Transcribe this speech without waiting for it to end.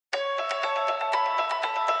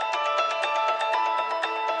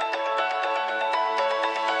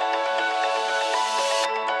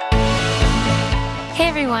Hey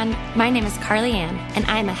everyone, my name is Carly Ann, and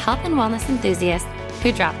I'm a health and wellness enthusiast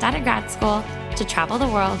who dropped out of grad school to travel the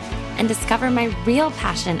world and discover my real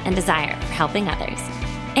passion and desire for helping others.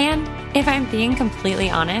 And if I'm being completely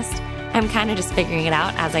honest, I'm kind of just figuring it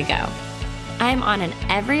out as I go. I'm on an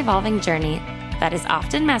ever-evolving journey that is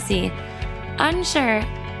often messy, unsure,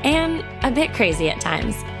 and a bit crazy at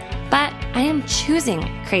times, but I am choosing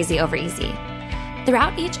crazy over easy.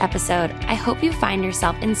 Throughout each episode, I hope you find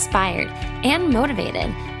yourself inspired and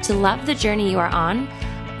motivated to love the journey you are on,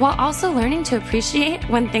 while also learning to appreciate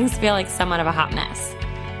when things feel like somewhat of a hot mess.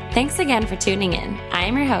 Thanks again for tuning in. I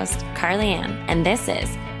am your host, Carly Ann, and this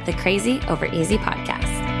is the Crazy Over Easy podcast.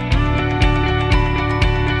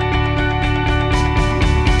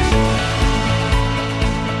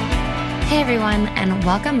 Hey everyone, and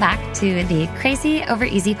welcome back to the Crazy Over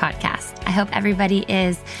Easy podcast. I hope everybody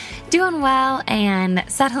is doing well and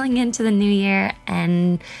settling into the new year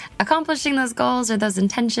and accomplishing those goals or those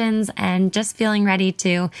intentions and just feeling ready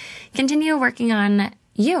to continue working on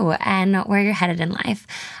you and where you're headed in life.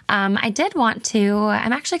 I'm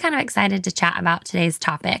actually kind of excited to chat about today's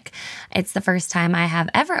topic. It's the first time I have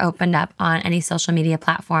ever opened up on any social media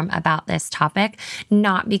platform about this topic,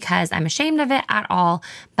 not because I'm ashamed of it at all,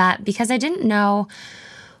 but because I didn't know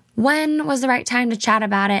when was the right time to chat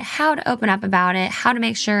about it, how to open up about it, how to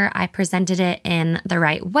make sure I presented it in the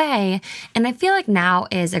right way. And I feel like now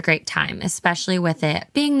is a great time, especially with it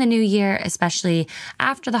being the new year, especially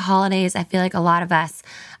after the holidays. I feel like a lot of us,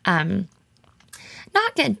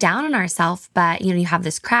 not get down on ourselves, but you have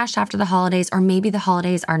this crash after the holidays, or maybe the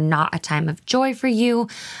holidays are not a time of joy for you.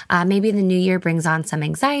 Maybe the new year brings on some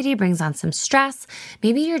anxiety, brings on some stress.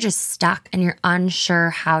 Maybe you're just stuck and you're unsure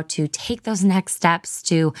how to take those next steps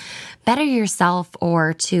to better yourself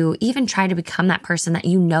or to even try to become that person that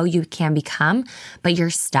you know you can become, but you're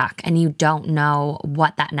stuck and you don't know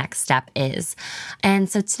what that next step is. And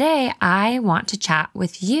so today I want to chat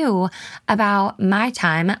with you about my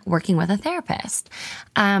time working with a therapist.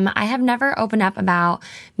 I have never opened up about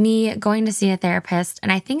me going to see a therapist,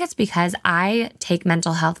 and I think it's because I take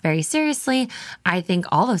mental health very seriously. I think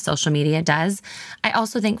all of social media does. I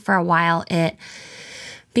also think for a while it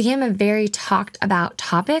became a very talked about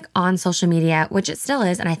topic on social media, which it still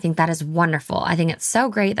is, and I think that is wonderful. I think it's so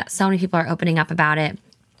great that so many people are opening up about it.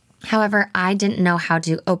 However, I didn't know how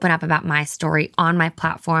to open up about my story on my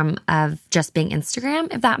platform of just being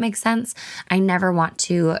Instagram, if that makes sense. I never want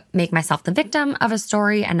to make myself the victim of a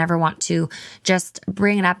story. I never want to just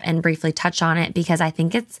bring it up and briefly touch on it because I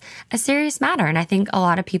think it's a serious matter. And I think a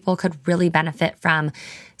lot of people could really benefit from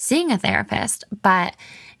seeing a therapist, but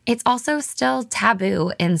it's also still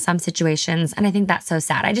taboo in some situations. And I think that's so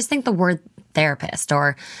sad. I just think the word therapist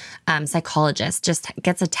or psychologist just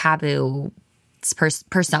gets a taboo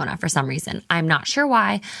persona for some reason. I'm not sure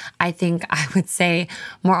why. I think I would say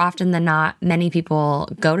more often than not, many people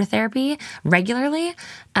go to therapy regularly.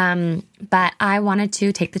 But I wanted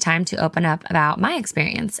to take the time to open up about my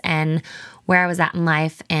experience and where I was at in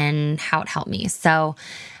life and how it helped me. So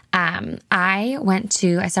I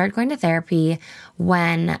started going to therapy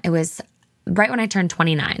when it was right when I turned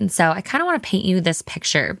 29. So I kind of want to paint you this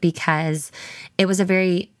picture because it was a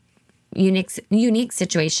very unique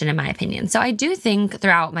situation in my opinion. So I do think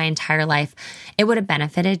throughout my entire life, it would have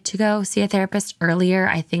benefited to go see a therapist earlier.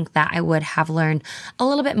 I think that I would have learned a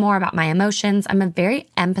little bit more about my emotions. I'm a very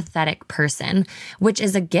empathetic person, which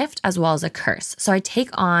is a gift as well as a curse. So I take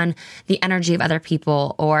on the energy of other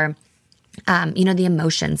people or the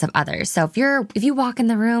emotions of others. So if you walk in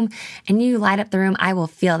the room and you light up the room, I will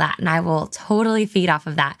feel that and I will totally feed off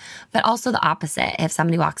of that. But also the opposite. If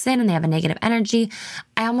somebody walks in and they have a negative energy,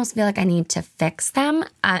 I almost feel like I need to fix them.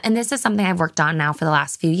 And this is something I've worked on now for the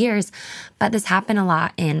last few years, but this happened a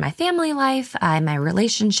lot in my family life, in my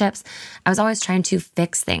relationships. I was always trying to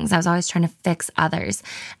fix things. I was always trying to fix others.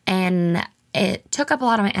 And it took up a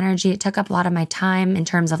lot of my energy. It took up a lot of my time in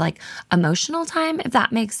terms of like emotional time, if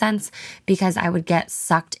that makes sense, because I would get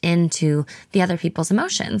sucked into the other people's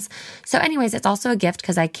emotions. So anyways, it's also a gift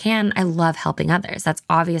because I love helping others. That's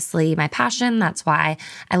obviously my passion. That's why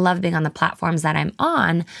I love being on the platforms that I'm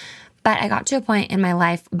on. But I got to a point in my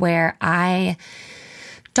life where I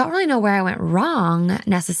don't really know where I went wrong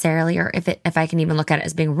necessarily, or if I can even look at it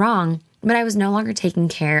as being wrong. But I was no longer taking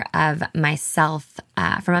care of myself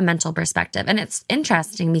from a mental perspective. And it's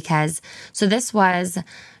interesting because, so this was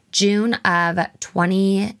June of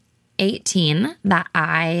 2018 that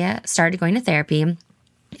I started going to therapy.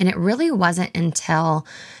 And it really wasn't until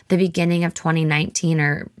the beginning of 2019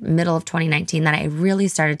 or middle of 2019 that I really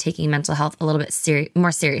started taking mental health a little bit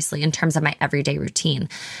more seriously in terms of my everyday routine.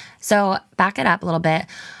 So back it up a little bit.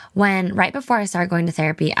 right before I started going to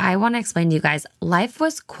therapy, I want to explain to you guys, life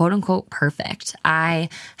was quote unquote perfect. I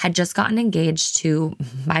had just gotten engaged to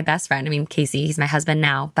my best friend. I mean, Casey, he's my husband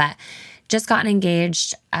now, but just gotten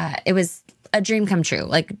engaged. It was a dream come true.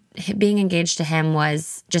 Like being engaged to him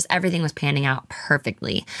was just, everything was panning out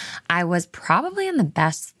perfectly. I was probably in the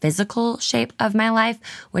best physical shape of my life,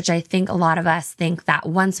 which I think a lot of us think that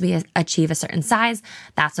once we achieve a certain size,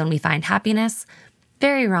 that's when we find happiness.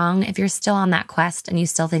 Very wrong. If you're still on that quest and you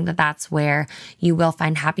still think that that's where you will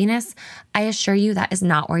find happiness, I assure you that is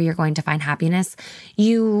not where you're going to find happiness.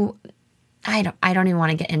 I don't even want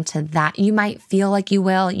to get into that. You might feel like you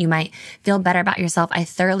will. You might feel better about yourself. I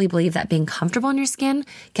thoroughly believe that being comfortable in your skin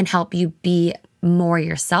can help you be more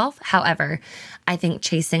yourself. However, I think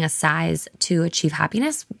chasing a size to achieve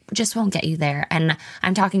happiness just won't get you there. And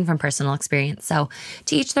I'm talking from personal experience. So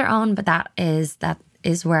to each their own, but that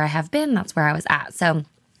is where I have been. That's where I was at. So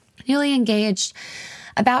newly engaged,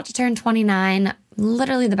 about to turn 29,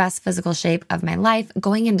 literally the best physical shape of my life,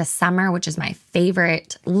 going into summer, which is my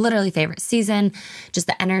literally favorite season, just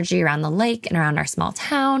the energy around the lake and around our small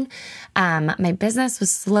town. My business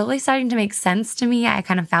was slowly starting to make sense to me. I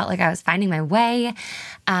kind of felt like I was finding my way.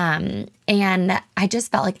 And I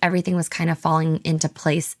just felt like everything was kind of falling into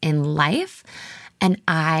place in life. And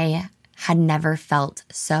I had never felt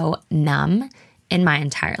so numb in my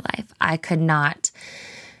entire life. I could not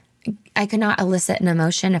elicit an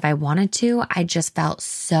emotion if I wanted to. I just felt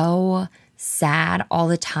so sad all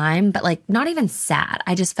the time, but like not even sad.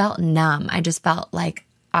 I just felt numb. I just felt like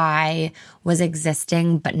I was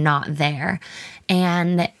existing, but not there.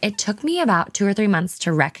 And it took me about 2 or 3 months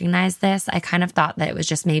to recognize this. I kind of thought that it was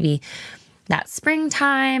just maybe that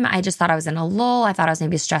springtime. I just thought I was in a lull. I thought I was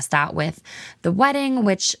maybe stressed out with the wedding,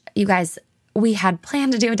 which you guys, we had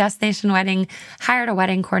planned to do a destination wedding, hired a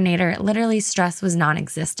wedding coordinator. Literally, stress was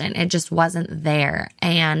non-existent. It just wasn't there,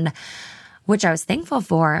 and which I was thankful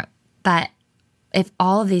for. But if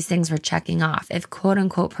all of these things were checking off, if quote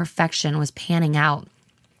unquote perfection was panning out,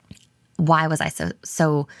 why was I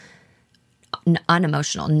so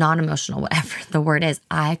unemotional, non-emotional, whatever the word is?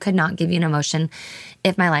 I could not give you an emotion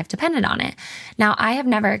if my life depended on it. Now, I have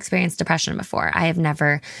never experienced depression before. I have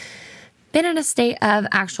never been in a state of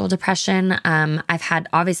actual depression. I've had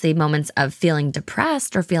obviously moments of feeling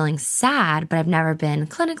depressed or feeling sad, but I've never been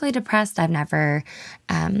clinically depressed. I've never,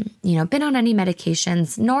 been on any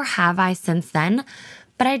medications, nor have I since then.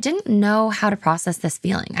 But I didn't know how to process this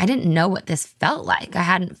feeling. I didn't know what this felt like. I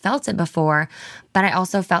hadn't felt it before, but I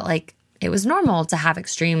also felt like it was normal to have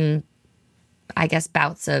extreme,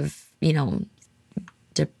 bouts of,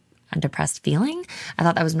 a depressed feeling. I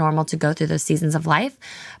thought that was normal to go through those seasons of life,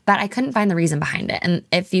 but I couldn't find the reason behind it. And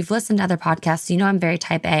if you've listened to other podcasts, you know I'm very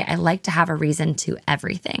type A. I like to have a reason to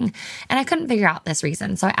everything. And I couldn't figure out this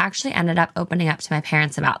reason. So I actually ended up opening up to my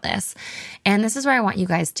parents about this. And this is where I want you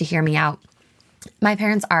guys to hear me out. My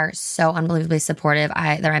parents are so unbelievably supportive.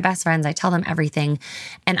 They're my best friends. I tell them everything.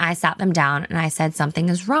 And I sat them down and I said, something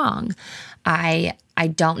is wrong. I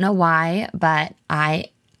don't know why, but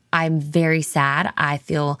I'm very sad. I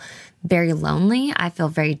feel very lonely. I feel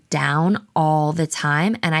very down all the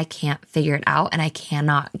time, and I can't figure it out, and I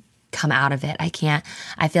cannot come out of it. I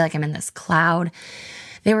feel like I'm in this cloud.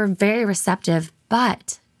 They were very receptive,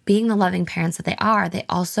 but being the loving parents that they are, they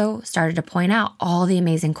also started to point out all the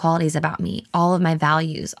amazing qualities about me, all of my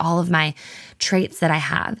values, all of my traits that I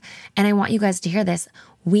have. And I want you guys to hear this.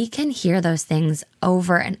 We can hear those things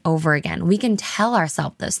over and over again. We can tell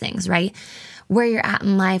ourselves those things, right? Where you're at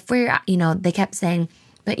in life, where you're at, they kept saying,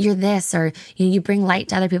 but you're this, or you bring light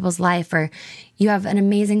to other people's life, or you have an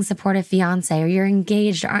amazing supportive fiance, or you're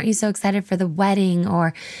engaged, or aren't you so excited for the wedding,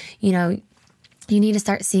 or, you need to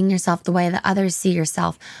start seeing yourself the way that others see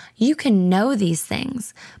yourself. You can know these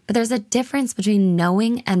things, but there's a difference between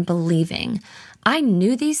knowing and believing. I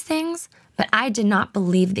knew these things, but I did not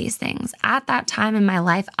believe these things. At that time in my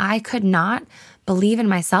life, I could not believe in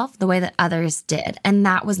myself the way that others did. And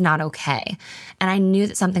that was not okay. And I knew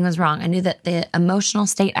that something was wrong. I knew that the emotional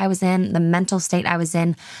state I was in, the mental state I was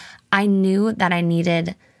in, I knew that I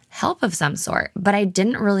needed help of some sort, but I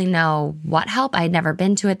didn't really know what help. I had never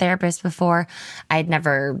been to a therapist before. I'd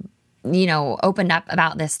never, opened up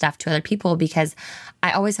about this stuff to other people because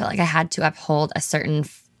I always felt like I had to uphold a certain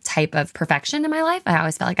type of perfection in my life. I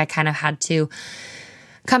always felt like I kind of had to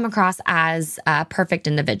come across as a perfect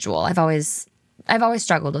individual. I've always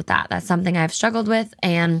struggled with that. That's something I've struggled with.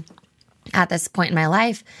 And at this point in my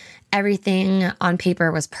life, everything on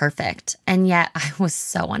paper was perfect. And yet I was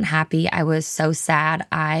so unhappy. I was so sad.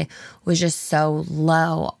 I was just so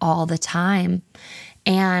low all the time.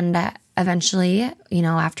 And eventually,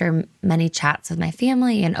 after many chats with my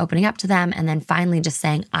family and opening up to them, and then finally just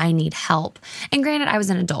saying, I need help. And granted, I was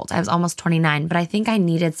an adult. I was almost 29, but I think I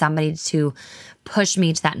needed somebody to push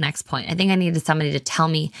me to that next point. I think I needed somebody to tell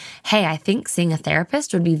me, hey, I think seeing a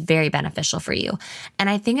therapist would be very beneficial for you. And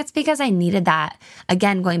I think it's because I needed that.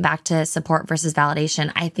 Again, going back to support versus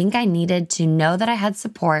validation, I think I needed to know that I had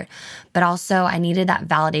support, but also I needed that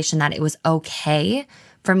validation that it was okay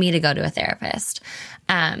for me to go to a therapist.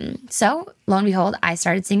 So lo and behold, I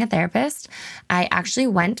started seeing a therapist. I actually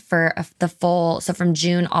went for so from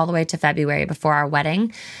June all the way to February before our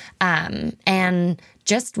wedding. And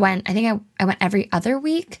just went, I think I went every other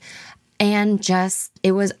week, and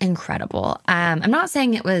it was incredible. I'm not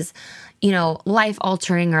saying it was, life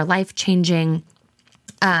altering or life changing.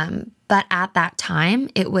 But at that time,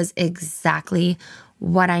 it was exactly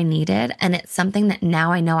what I needed. And it's something that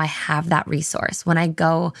now I know I have that resource. When I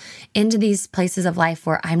go into these places of life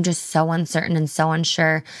where I'm just so uncertain and so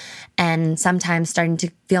unsure, and sometimes starting to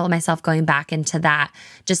feel myself going back into that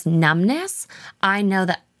just numbness, I know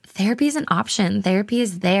that therapy is an option. Therapy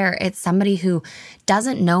is there. It's somebody who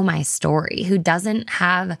doesn't know my story, who doesn't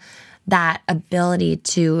have that ability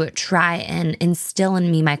to try and instill in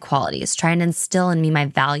me my qualities, try and instill in me my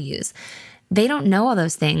values. They don't know all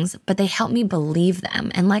those things, but they help me believe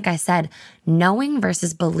them. And like I said, knowing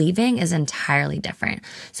versus believing is entirely different.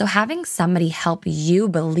 So having somebody help you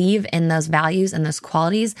believe in those values and those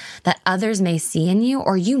qualities that others may see in you,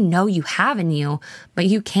 or you have in you, but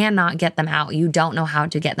you cannot get them out. You don't know how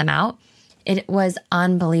to get them out. It was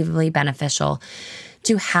unbelievably beneficial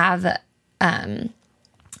to have, I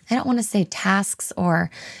don't want to say tasks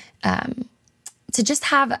or, to just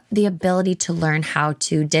have the ability to learn how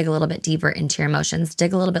to dig a little bit deeper into your emotions,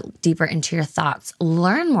 dig a little bit deeper into your thoughts,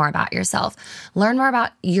 learn more about yourself, learn more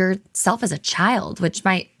about yourself as a child, which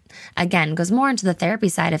goes more into the therapy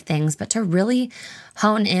side of things, but to really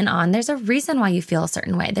hone in on, there's a reason why you feel a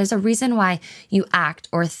certain way. There's a reason why you act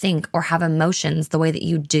or think or have emotions the way that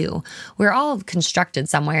you do. We're all constructed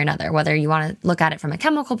some way or another, whether you want to look at it from a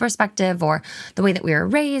chemical perspective or the way that we were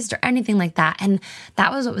raised or anything like that. And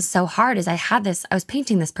that was what was so hard is I was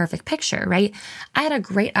painting this perfect picture, right? I had a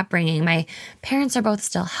great upbringing. My parents are both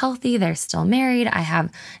still healthy. They're still married. I have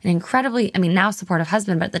an incredibly, now supportive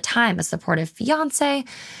husband, but at the time a supportive fiance,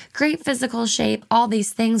 great physical shape. All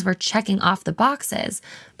these things were checking off the boxes.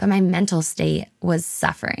 But my mental state was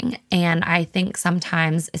suffering. And I think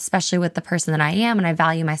sometimes, especially with the person that I am, and I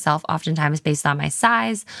value myself oftentimes based on my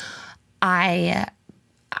size, I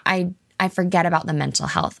forget about the mental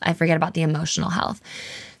health. I forget about the emotional health.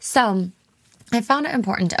 So I found it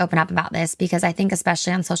important to open up about this because I think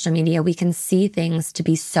especially on social media, we can see things to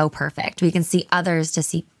be so perfect. We can see others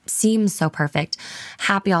to seem so perfect,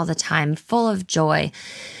 happy all the time, full of joy.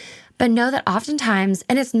 But know that oftentimes,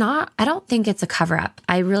 and I don't think it's a cover up.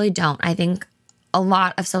 I really don't. I think a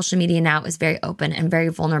lot of social media now is very open and very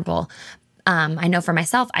vulnerable. I know for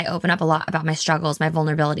myself, I open up a lot about my struggles, my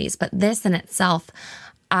vulnerabilities, but this in itself,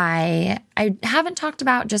 I haven't talked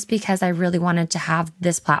about just because I really wanted to have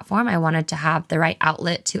this platform. I wanted to have the right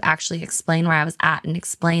outlet to actually explain where I was at and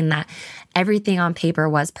explain that everything on paper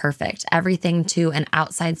was perfect. Everything to an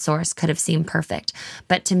outside source could have seemed perfect.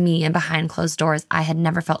 But to me and behind closed doors, I had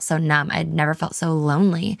never felt so numb. I'd never felt so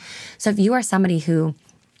lonely. So if you are somebody who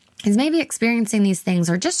is maybe experiencing these things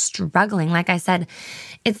or just struggling, like I said,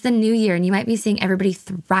 it's the new year and you might be seeing everybody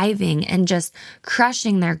thriving and just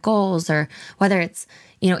crushing their goals, or whether it's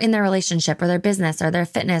in their relationship or their business or their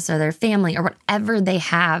fitness or their family or whatever they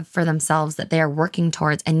have for themselves that they are working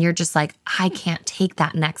towards. And you're just like, I can't take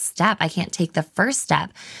that next step. I can't take the first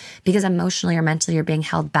step because emotionally or mentally you're being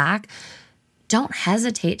held back. Don't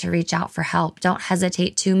hesitate to reach out for help. Don't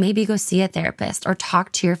hesitate to maybe go see a therapist or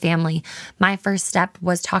talk to your family. My first step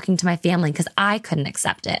was talking to my family because I couldn't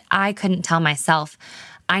accept it. I couldn't tell myself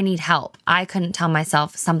I need help. I couldn't tell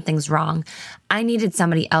myself something's wrong. I needed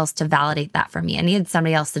somebody else to validate that for me. I needed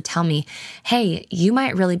somebody else to tell me, hey, you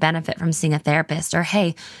might really benefit from seeing a therapist, or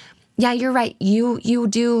hey, yeah, you're right.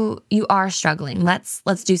 You are struggling.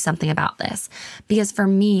 Let's do something about this. Because for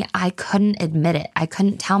me, I couldn't admit it. I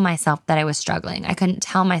couldn't tell myself that I was struggling. I couldn't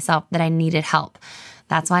tell myself that I needed help.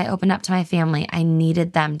 That's why I opened up to my family. I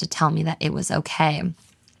needed them to tell me that it was okay.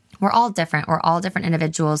 We're all different. We're all different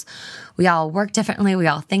individuals. We all work differently. We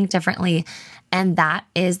all think differently. And that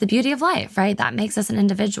is the beauty of life, right? That makes us an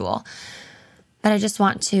individual. But I just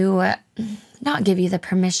want to not give you the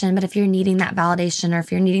permission, but if you're needing that validation or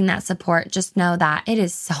if you're needing that support, just know that it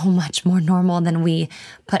is so much more normal than we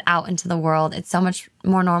put out into the world. It's so much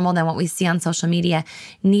more normal than what we see on social media,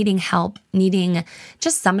 needing help, needing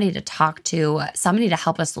just somebody to talk to, somebody to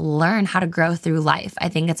help us learn how to grow through life. I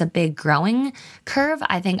think it's a big growing curve.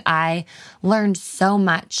 I think I learned so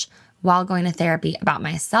much while going to therapy about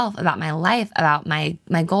myself, about my life, about my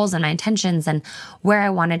goals and my intentions and where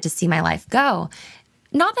I wanted to see my life go.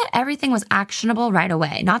 Not that everything was actionable right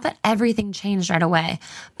away, not that everything changed right away,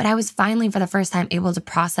 but I was finally for the first time able to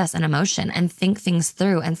process an emotion and think things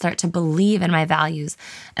through and start to believe in my values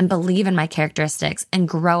and believe in my characteristics and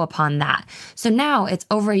grow upon that. So now it's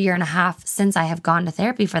over 1.5 years since I have gone to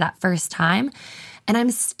therapy for that first time, and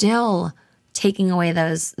I'm still taking away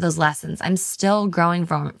those lessons. I'm still growing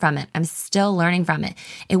from it. I'm still learning from it.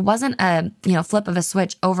 It wasn't a, flip of a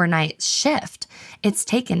switch overnight shift. It's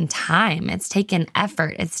taken time. It's taken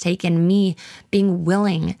effort. It's taken me being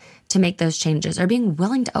willing to make those changes or being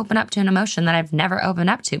willing to open up to an emotion that I've never opened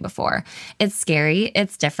up to before. It's scary.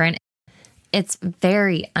 It's different. It's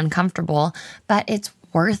very uncomfortable, but it's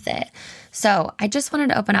worth it. So I just wanted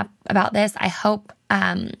to open up about this. I hope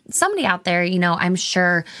somebody out there, I'm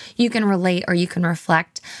sure you can relate or you can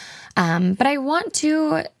reflect. But I want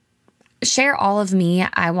to share all of me.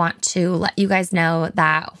 I want to let you guys know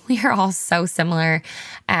that we are all so similar.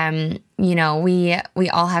 We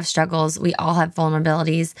all have struggles. We all have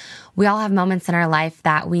vulnerabilities. We all have moments in our life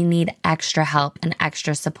that we need extra help and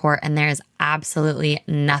extra support. And there is absolutely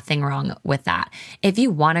nothing wrong with that. If you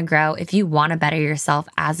want to grow, if you want to better yourself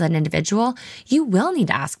as an individual, you will need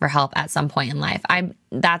to ask for help at some point in life.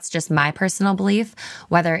 That's just my personal belief.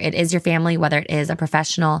 Whether it is your family, whether it is a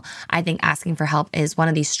professional, I think asking for help is one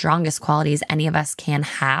of the strongest qualities any of us can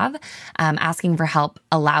have. Asking for help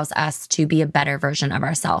allows us to be a better version of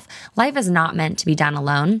ourselves. Life is not meant to be done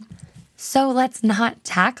alone. So let's not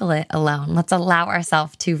tackle it alone. Let's allow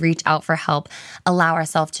ourselves to reach out for help, allow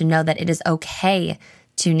ourselves to know that it is okay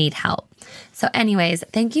to need help. So anyways,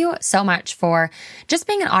 thank you so much for just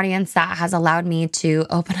being an audience that has allowed me to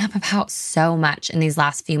open up about so much in these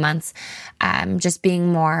last few months. Just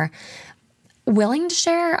being more willing to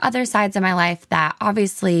share other sides of my life that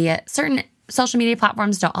obviously certain social media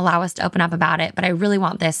platforms don't allow us to open up about it, but I really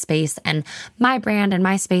want this space and my brand and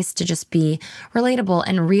my space to just be relatable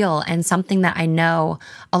and real and something that I know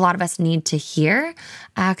a lot of us need to hear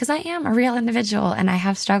because I am a real individual and I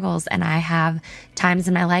have struggles and I have times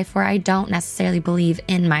in my life where I don't necessarily believe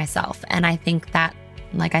in myself. And I think that,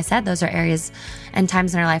 like I said, those are areas and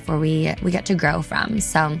times in our life where we get to grow from.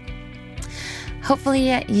 So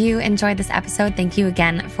hopefully you enjoyed this episode. Thank you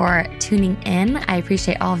again for tuning in. I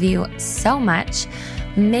appreciate all of you so much.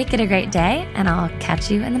 Make it a great day, and I'll catch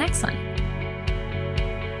you in the next one.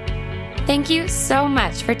 Thank you so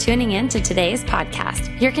much for tuning in to today's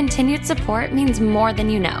podcast. Your continued support means more than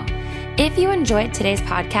you know. If you enjoyed today's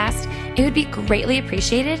podcast, it would be greatly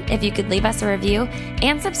appreciated if you could leave us a review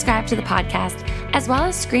and subscribe to the podcast, as well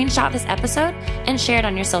as screenshot this episode and share it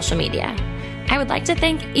on your social media. I would like to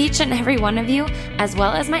thank each and every one of you, as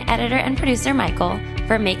well as my editor and producer, Michael,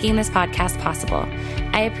 for making this podcast possible.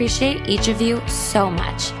 I appreciate each of you so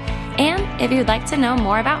much. And if you would like to know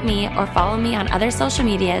more about me or follow me on other social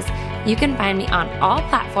medias, you can find me on all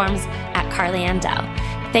platforms at Carly Ann Dell.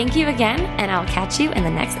 Thank you again, and I'll catch you in the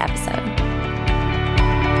next episode.